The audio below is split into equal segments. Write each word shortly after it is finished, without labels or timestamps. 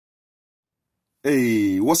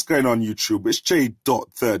Hey, what's going on YouTube? It's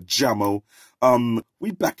J.the Jamo. We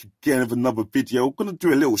back again with another video. I'm gonna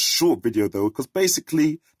do a little short video though, because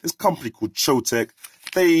basically this company called Chotech,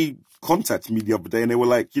 they contacted me the other day and they were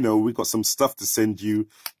like, you know, we got some stuff to send you.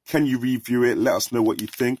 Can you review it? Let us know what you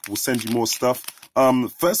think. We'll send you more stuff.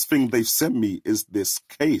 First thing they've sent me is this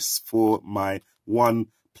case for my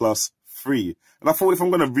Oneplus 3. And I thought if I'm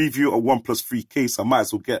gonna review a Oneplus 3 case, I might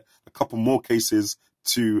as well get a couple more cases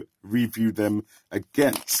to review them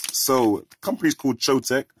against. So the company's called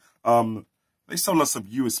Chotech. They sell lots of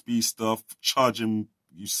USB stuff, charging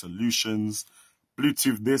solutions,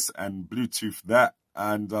 Bluetooth this and Bluetooth that.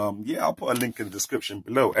 And yeah, I'll put a link in the description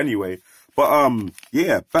below anyway. But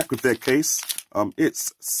yeah, back with their case.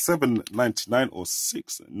 It's $7.99 or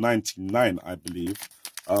 $6.99, I believe.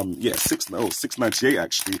 Yeah, $6.98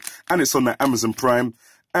 actually. And it's on the Amazon Prime.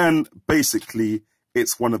 And basically,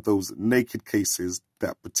 it's one of those naked cases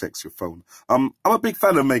that protects your phone. I'm a big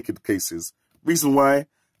fan of naked cases. Reason why,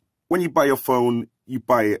 when you buy your phone, you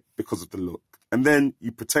buy it because of the look. And then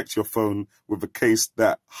you protect your phone with a case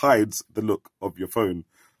that hides the look of your phone.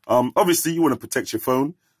 Obviously, you want to protect your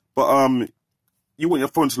phone, but you want your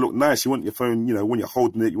phone to look nice. You want your phone, you know, when you're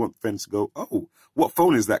holding it, you want friends to go, oh, what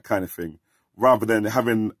phone is that kind of thing? Rather than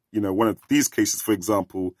having, you know, one of these cases, for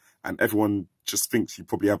example, and everyone just thinks you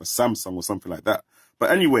probably have a Samsung or something like that.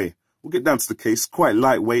 But anyway, we'll get down to the case. Quite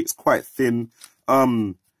lightweight, it's quite thin.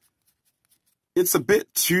 It's a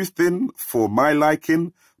bit too thin for my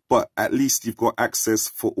liking, but at least you've got access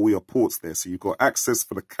for all your ports there. So you've got access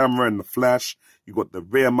for the camera and the flash. You've got the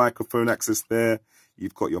rear microphone access there.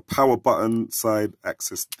 You've got your power button side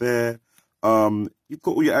access there. You've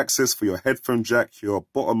got all your access for your headphone jack, your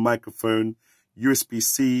bottom microphone,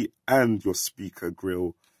 USB-C, and your speaker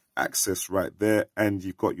grill access right there. And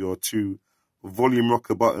you've got your two volume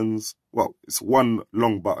rocker buttons. Well, it's one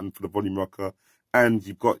long button for the volume rocker, and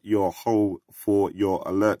you've got your hole for your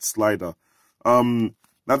alert slider.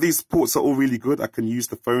 Now these ports are all really good. I can use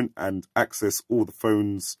the phone and access all the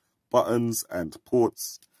phone's buttons and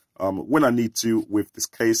ports when I need to with this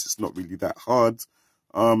case. It's not really that hard,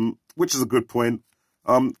 which is a good point.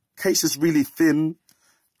 Case is really thin.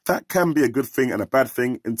 That can be a good thing and a bad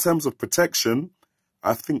thing. In terms of protection,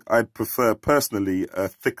 I think I'd prefer personally a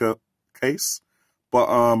thicker case. But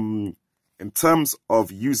in terms of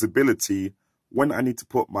usability, when I need to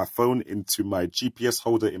put my phone into my GPS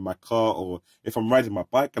holder in my car, or if I'm riding my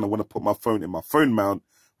bike and I want to put my phone in my phone mount,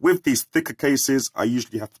 with these thicker cases, I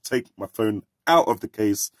usually have to take my phone out of the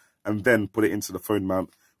case and then put it into the phone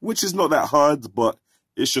mount, which is not that hard, but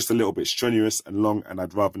it's just a little bit strenuous and long, and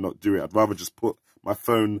I'd rather not do it. I'd rather just put my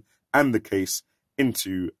phone and the case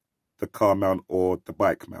into the car mount or the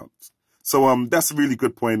bike mount. So that's a really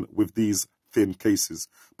good point with these thin cases.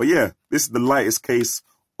 But yeah, this is the lightest case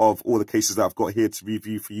of all the cases that I've got here to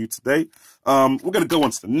review for you today. We're going to go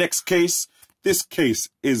on to the next case. This case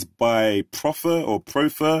is by Profer.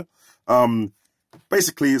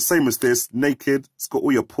 Basically, same as this, naked. It's got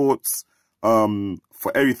all your ports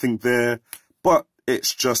for everything there, but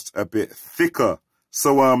it's just a bit thicker.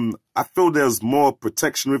 So I feel there's more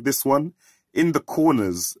protection with this one. In the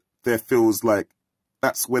corners, there feels like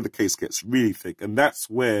that's where the case gets really thick, and that's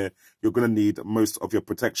where you're going to need most of your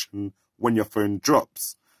protection when your phone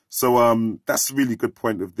drops. So that's a really good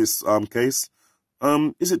point of this case.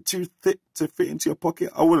 Is it too thick to fit into your pocket?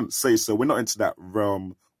 I wouldn't say so. We're not into that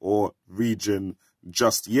realm or region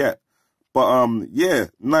just yet. But yeah,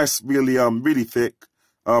 nice, really thick.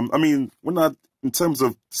 I mean, in terms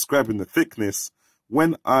of describing the thickness,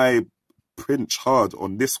 when I pinch hard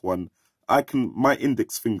on this one, my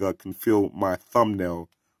index finger can feel my thumbnail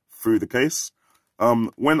through the case.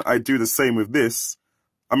 When I do the same with this,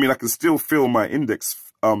 I mean, I can still feel my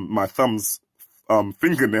my thumb's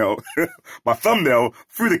fingernail, my thumbnail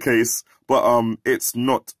through the case, but it's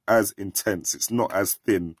not as intense. It's not as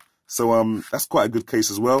thin. So that's quite a good case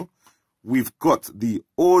as well. We've got the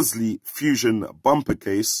Owsley Fusion bumper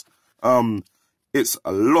case. It's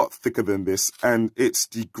a lot thicker than this, and it's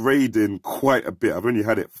degrading quite a bit. I've only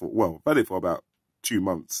had it for, about 2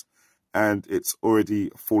 months, and it's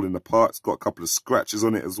already falling apart. It's got a couple of scratches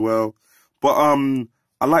on it as well. But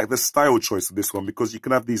I like the style choice of this one because you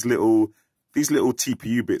can have these little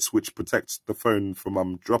TPU bits which protect the phone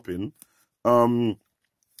from dropping. You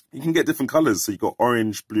can get different colors. So you got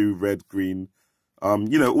orange, blue, red, green.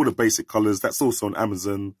 You know, all the basic colors. That's also on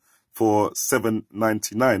Amazon for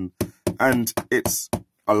 $7.99. And it's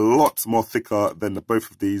a lot more thicker than the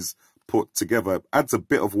both of these put together. It adds a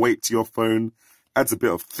bit of weight to your phone, adds a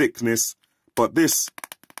bit of thickness. But this,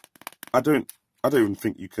 I don't even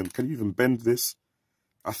think you can you even bend this?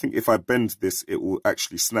 I think if I bend this, it will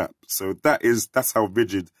actually snap. So that's how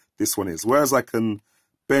rigid this one is. Whereas I can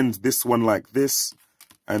bend this one like this,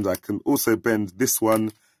 and I can also bend this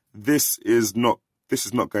one. This is not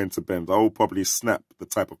going to bend. I will probably snap the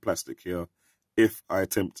type of plastic here if I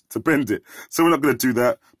attempt to bend it. So we're not going to do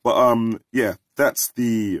that. But yeah, that's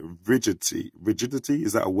the rigidity. Rigidity,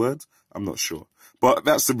 is that a word? I'm not sure. But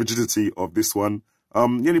that's the rigidity of this one. The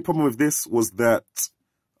only problem with this was that,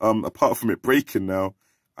 apart from it breaking now,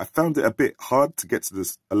 I found it a bit hard to get to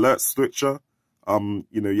this alert switcher. You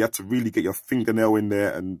know, you had to really get your fingernail in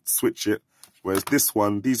there and switch it. Whereas this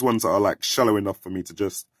one, these ones are like shallow enough for me to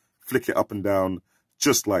just flick it up and down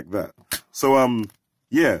just like that. So,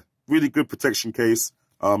 yeah, really good protection case.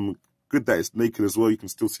 Good that it's naked as well. You can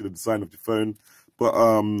still see the design of the phone. But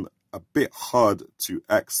a bit hard to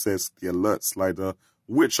access the alert slider,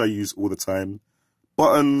 which I use all the time.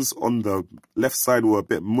 Buttons on the left side were a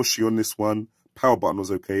bit mushy on this one. Power button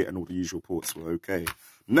was okay, and all the usual ports were okay.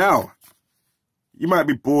 Now, you might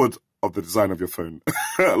be bored of the design of your phone,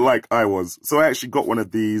 like I was. So I actually got one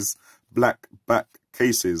of these black back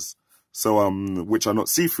cases, so which are not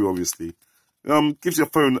see-through, obviously. Gives your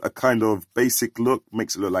phone a kind of basic look,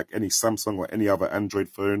 makes it look like any Samsung or any other Android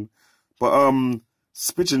phone. But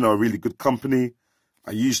Spidgen are a really good company.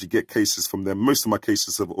 I usually get cases from them. Most of my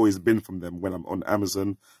cases have always been from them when I'm on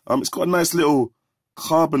Amazon. It's got a nice little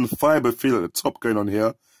carbon fiber feel at the top going on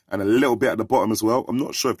here, and a little bit at the bottom as well. I'm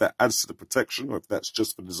not sure if that adds to the protection or if that's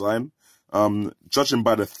just for design. Judging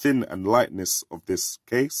by the thin and lightness of this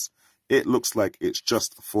case, it looks like it's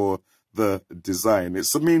just for the design.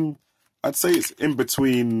 I mean, I'd say it's in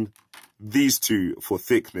between these two for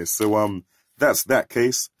thickness. So that's that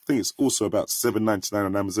case. I think it's also about $7.99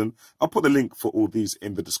 on Amazon. I'll put the link for all these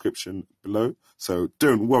in the description below, so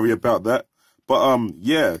don't worry about that. But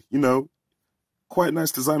yeah, you know, quite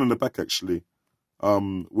nice design on the back actually,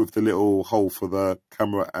 with the little hole for the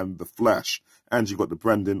camera and the flash, and you got the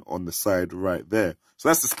branding on the side right there. So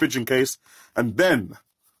that's the Spidgen case. And then,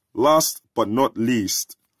 last but not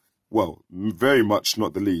least, well, very much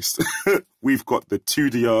not the least, we've got the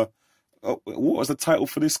 2DR. What was the title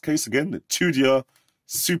for this case again? The 2DR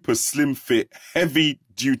Super Slim Fit Heavy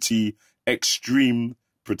Duty Extreme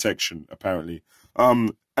Protection, apparently.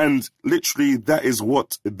 And literally, that is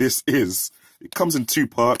what this is. It comes in two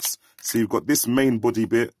parts. So you've got this main body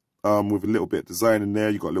bit with a little bit of design in there.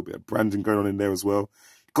 You've got a little bit of branding going on in there as well.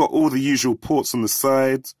 You've got all the usual ports on the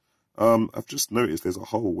side. I've just noticed there's a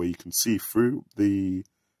hole where you can see through the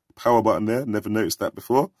power button there. Never noticed that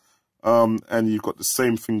before. And you've got the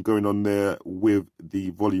same thing going on there with the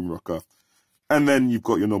volume rocker. And then you've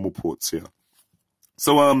got your normal ports here.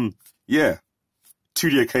 So, yeah,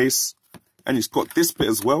 2DR case. And it's got this bit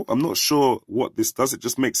as well. I'm not sure what this does. It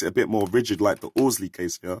just makes it a bit more rigid, like the Orsley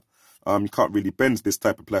case here. You can't really bend this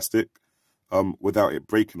type of plastic without it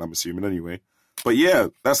breaking, I'm assuming, anyway. But yeah,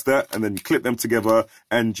 that's that. And then you clip them together,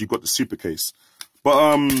 and you've got the super case.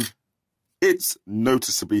 But it's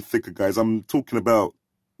noticeably thicker, guys. I'm talking about,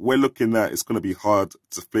 we're looking at, it's going to be hard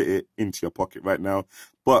to fit it into your pocket right now.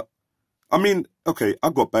 But I mean, okay,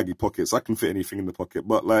 I've got baggy pockets. I can fit anything in the pocket.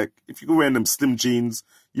 But, like, if you're wearing them slim jeans,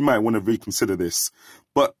 you might want to reconsider this.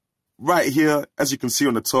 But right here, as you can see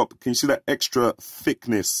on the top, can you see that extra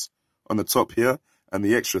thickness on the top here and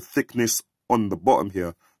the extra thickness on the bottom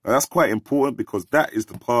here? Now, that's quite important because that is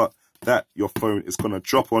the part that your phone is going to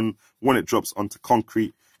drop on when it drops onto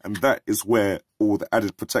concrete. And that is where all the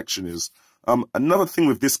added protection is. Another thing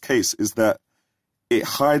with this case is that it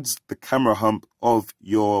hides the camera hump of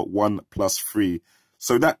your Oneplus 3.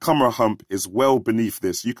 So that camera hump is well beneath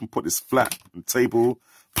this. You can put this flat on the table,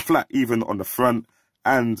 flat even on the front,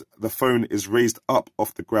 and the phone is raised up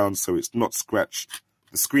off the ground so it's not scratched.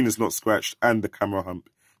 The screen is not scratched, and the camera hump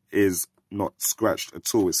is not scratched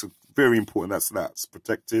at all. It's very important that's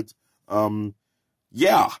protected.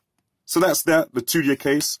 Yeah. So that's that, the 2DR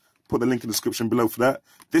case. Put the link in the description below for that.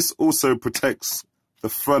 This also protects the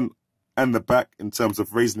front and the back in terms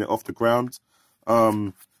of raising it off the ground.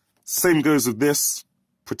 Same goes with this,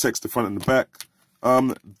 protects the front and the back.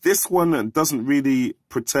 This one doesn't really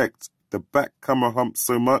protect the back camera hump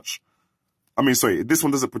so much. I mean, sorry, this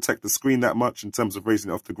one doesn't protect the screen that much in terms of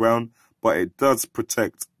raising it off the ground, but it does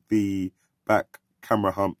protect the back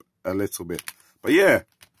camera hump a little bit. But yeah,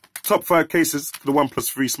 top 5 cases for the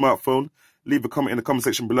Oneplus 3 smartphone. Leave a comment in the comment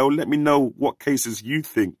section below. Let me know what cases you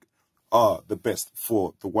think are the best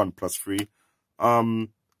for the Oneplus 3.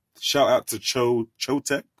 Shout out to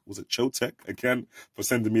Chotech, was it Chotech again, for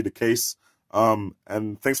sending me the case. And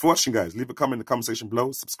thanks for watching, guys. Leave a comment in the comment section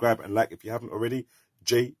below. Subscribe and like if you haven't already.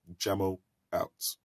 Jamo out.